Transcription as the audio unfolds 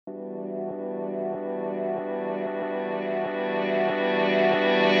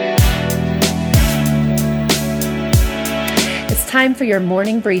time for your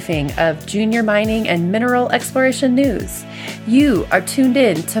morning briefing of junior mining and mineral exploration news. You are tuned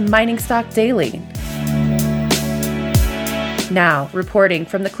in to Mining Stock Daily. Now, reporting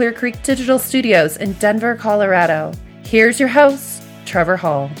from the Clear Creek Digital Studios in Denver, Colorado, here's your host, Trevor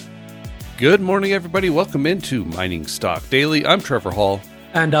Hall. Good morning, everybody. Welcome into Mining Stock Daily. I'm Trevor Hall.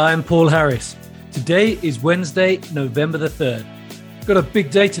 And I'm Paul Harris. Today is Wednesday, November the 3rd. Got a big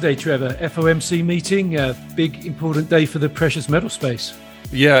day today, Trevor. FOMC meeting, a big important day for the precious metal space.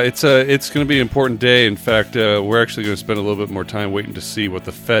 Yeah, it's going to be an important day. In fact, we're actually going to spend a little bit more time waiting to see what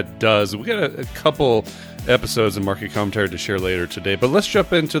the Fed does. We got a couple episodes and market commentary to share later today, but let's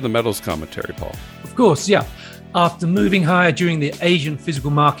jump into the metals commentary, Paul. Of course, yeah. After moving higher during the Asian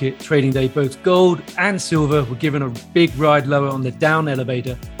physical market trading day, both gold and silver were given a big ride lower on the down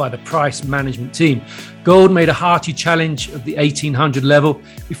elevator by the price management team. Gold made a hearty challenge of the 1800 level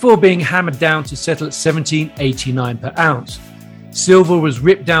before being hammered down to settle at $17.89 per ounce. Silver was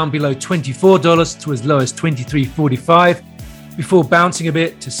ripped down below $24 to as low as $23.45 before bouncing a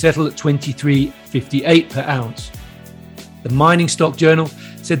bit to settle at $23.58 per ounce. The Mining Stock Journal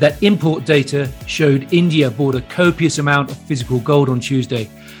said that import data showed India bought a copious amount of physical gold on Tuesday,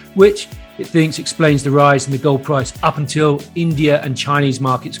 which it thinks explains the rise in the gold price up until India and Chinese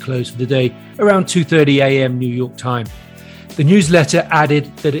markets closed for the day around 2:30 a.m. New York time. The newsletter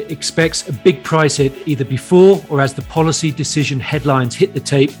added that it expects a big price hit either before or as the policy decision headlines hit the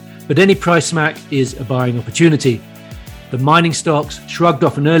tape, but any price smack is a buying opportunity. The mining stocks shrugged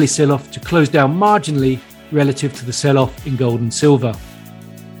off an early sell-off to close down marginally relative to the sell-off in gold and silver.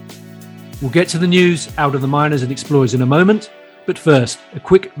 We'll get to the news out of the miners and explorers in a moment, but first, a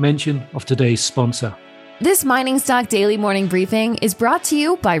quick mention of today's sponsor. This Mining Stock Daily Morning Briefing is brought to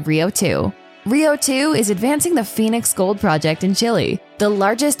you by Rio2. Rio2 is advancing the Phoenix Gold Project in Chile, the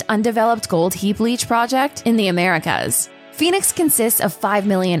largest undeveloped gold heap leach project in the Americas. Phoenix consists of 5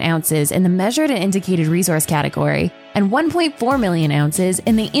 million ounces in the measured and indicated resource category and 1.4 million ounces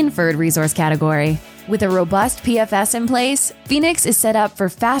in the inferred resource category. With a robust PFS in place, Phoenix is set up for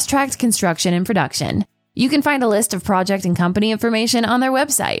fast-tracked construction and production. You can find a list of project and company information on their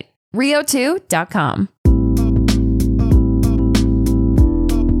website, rio2.com.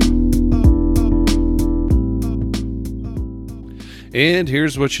 And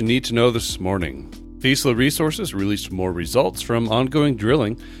here's what you need to know this morning. Vizsla Resources released more results from ongoing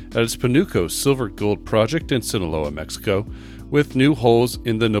drilling at its Panuco silver-gold project in Sinaloa, Mexico, with new holes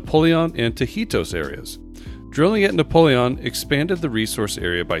in the Napoleon and Tajitos areas. Drilling at Napoleon expanded the resource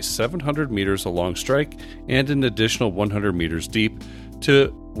area by 700 meters along strike and an additional 100 meters deep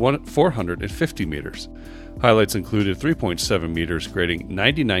to 450 meters. Highlights included 3.7 meters grading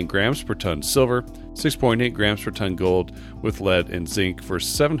 99 grams per ton silver, 6.8 grams per ton gold with lead and zinc for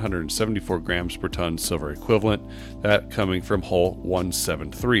 774 grams per ton silver equivalent, that coming from hole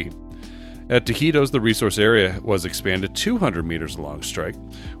 173. At Tajitos, the resource area was expanded 200 meters along strike,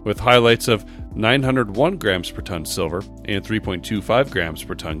 with highlights of 901 grams per ton silver and 3.25 grams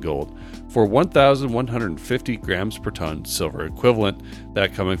per ton gold for 1,150 grams per ton silver equivalent,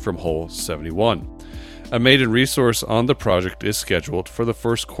 that coming from hole 71. A maiden resource on the project is scheduled for the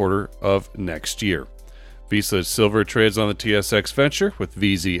first quarter of next year. Vizsla Silver trades on the TSX Venture with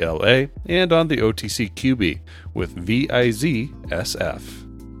VZLA and on the OTCQB with VIZSF.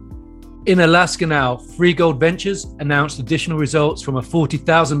 In Alaska now, Free Gold Ventures announced additional results from a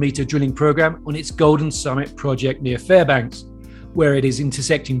 40,000-meter drilling program on its Golden Summit project near Fairbanks, where it is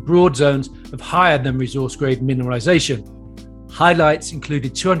intersecting broad zones of higher-than-resource-grade mineralization. Highlights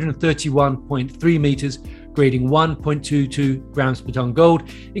included 231.3 meters grading 1.22 grams per ton gold,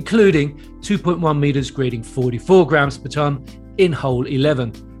 including 2.1 meters grading 44 grams per ton in hole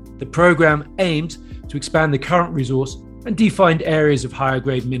 11. The program aimed to expand the current resource and defined areas of higher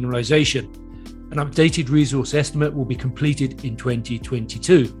grade mineralization. An updated resource estimate will be completed in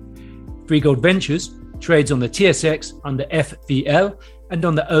 2022. Free Gold Ventures trades on the TSX under FVL and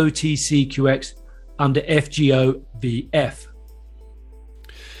on the OTCQX under FGOVF.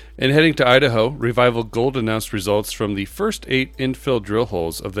 And heading to Idaho, Revival Gold announced results from the first 8 infill drill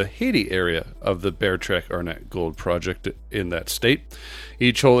holes of the Haiti area of the Bear Trek Arnett Gold project in that state.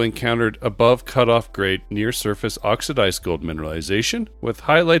 Each hole encountered above cutoff grade near-surface oxidized gold mineralization, with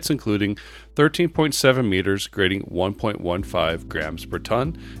highlights including 13.7 meters grading 1.15 grams per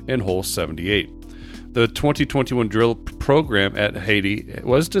ton in hole 78. The 2021 drill program at Haiti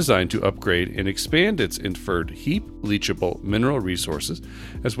was designed to upgrade and expand its inferred heap leachable mineral resources,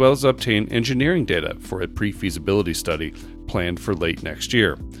 as well as obtain engineering data for a pre-feasibility study planned for late next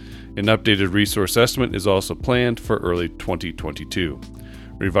year. An updated resource estimate is also planned for early 2022.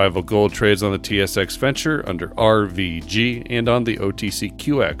 Revival Gold trades on the TSX Venture under RVG and on the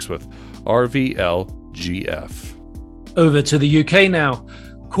OTCQX with RVLGF. Over to the UK now.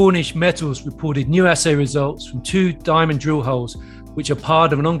 Cornish Metals reported new assay results from 2 diamond drill holes, which are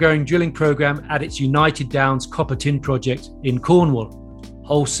part of an ongoing drilling program at its United Downs copper tin project in Cornwall.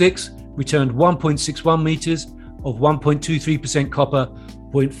 Hole 6 returned 1.61 metres of 1.23% copper,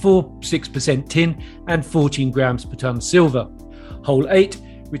 0.46% tin, and 14 grams per tonne silver. Hole 8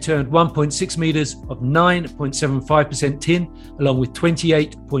 returned 1.6 metres of 9.75% tin, along with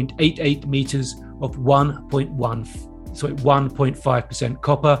 28.88 metres of 1.5%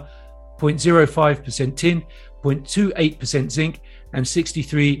 copper, 0.05% tin, 0.28% zinc, and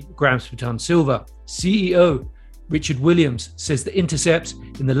 63 grams per tonne silver. CEO Richard Williams says the intercepts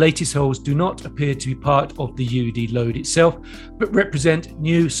in the latest holes do not appear to be part of the UD lode itself, but represent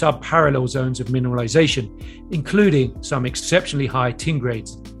new sub-parallel zones of mineralization, including some exceptionally high tin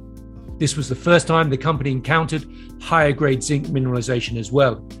grades. This was the first time the company encountered higher grade zinc mineralization as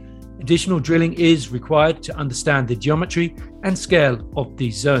well. Additional drilling is required to understand the geometry and scale of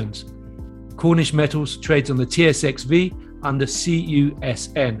these zones. Cornish Metals trades on the TSXV under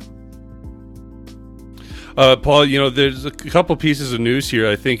CUSN. Paul, there's a couple pieces of news here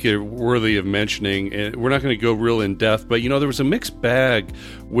I think are worthy of mentioning, and we're not going to go real in depth, but there was a mixed bag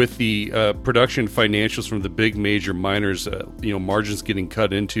with the production financials from the big major miners, margins getting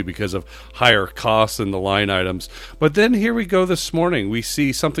cut into because of higher costs in the line items. But then here we go this morning, we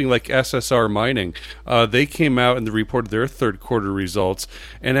see something like SSR Mining. They came out and they reported their third quarter results,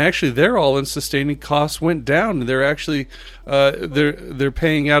 and actually their all-in sustaining costs went down, and they're actually they're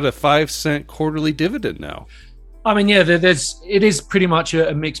paying out a 5-cent quarterly dividend now. I mean, yeah, it is pretty much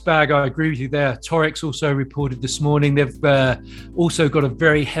a mixed bag. I agree with you there. Torex also reported this morning they've also got a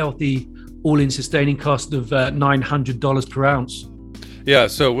very healthy all-in sustaining cost of $900 per ounce. Yeah,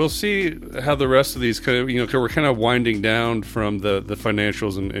 so we'll see how the rest of these we're kind of winding down from the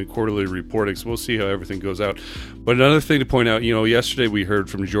financials and quarterly reporting, so we'll see how everything goes out. But another thing to point out, yesterday we heard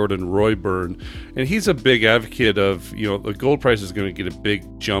from Jordan Royburn, and he's a big advocate of, the gold price is going to get a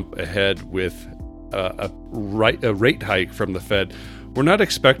big jump ahead with a rate hike from the Fed. We're not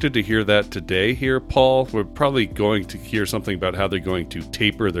expected to hear that today here, Paul. We're probably going to hear something about how they're going to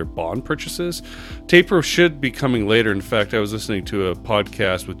taper their bond purchases. Taper should be coming later. In fact, I was listening to a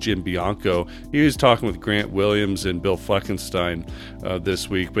podcast with Jim Bianco. He was talking with Grant Williams and Bill Fleckenstein this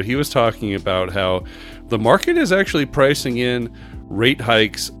week, but he was talking about how the market is actually pricing in rate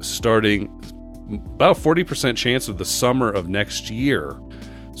hikes starting about 40% chance of the summer of next year.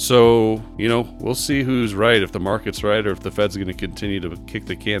 So, we'll see who's right, if the market's right or if the Fed's going to continue to kick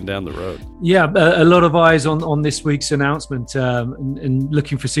the can down the road. Yeah, a lot of eyes on this week's announcement and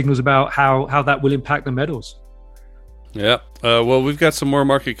looking for signals about how that will impact the metals. Yeah. Well, we've got some more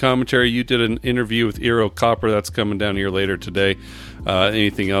market commentary. You did an interview with Ero Copper. That's coming down here later today.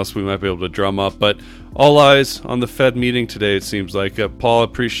 Anything else we might be able to drum up. But all eyes on the Fed meeting today, it seems like. Paul,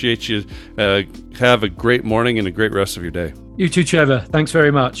 appreciate you. Have a great morning and a great rest of your day. You too, Trevor. Thanks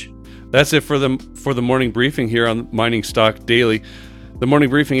very much. That's it for the morning briefing here on Mining Stock Daily. The morning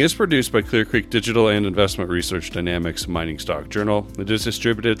briefing is produced by Clear Creek Digital and Investment Research Dynamics Mining Stock Journal. It is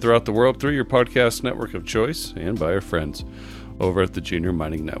distributed throughout the world through your podcast network of choice and by our friends over at the Junior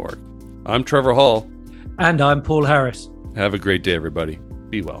Mining Network. I'm Trevor Hall. And I'm Paul Harris. Have a great day, everybody.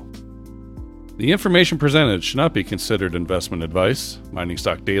 Be well. The information presented should not be considered investment advice. Mining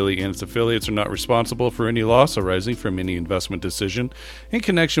Stock Daily and its affiliates are not responsible for any loss arising from any investment decision in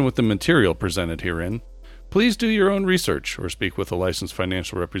connection with the material presented herein. Please do your own research or speak with a licensed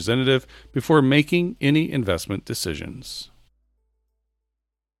financial representative before making any investment decisions.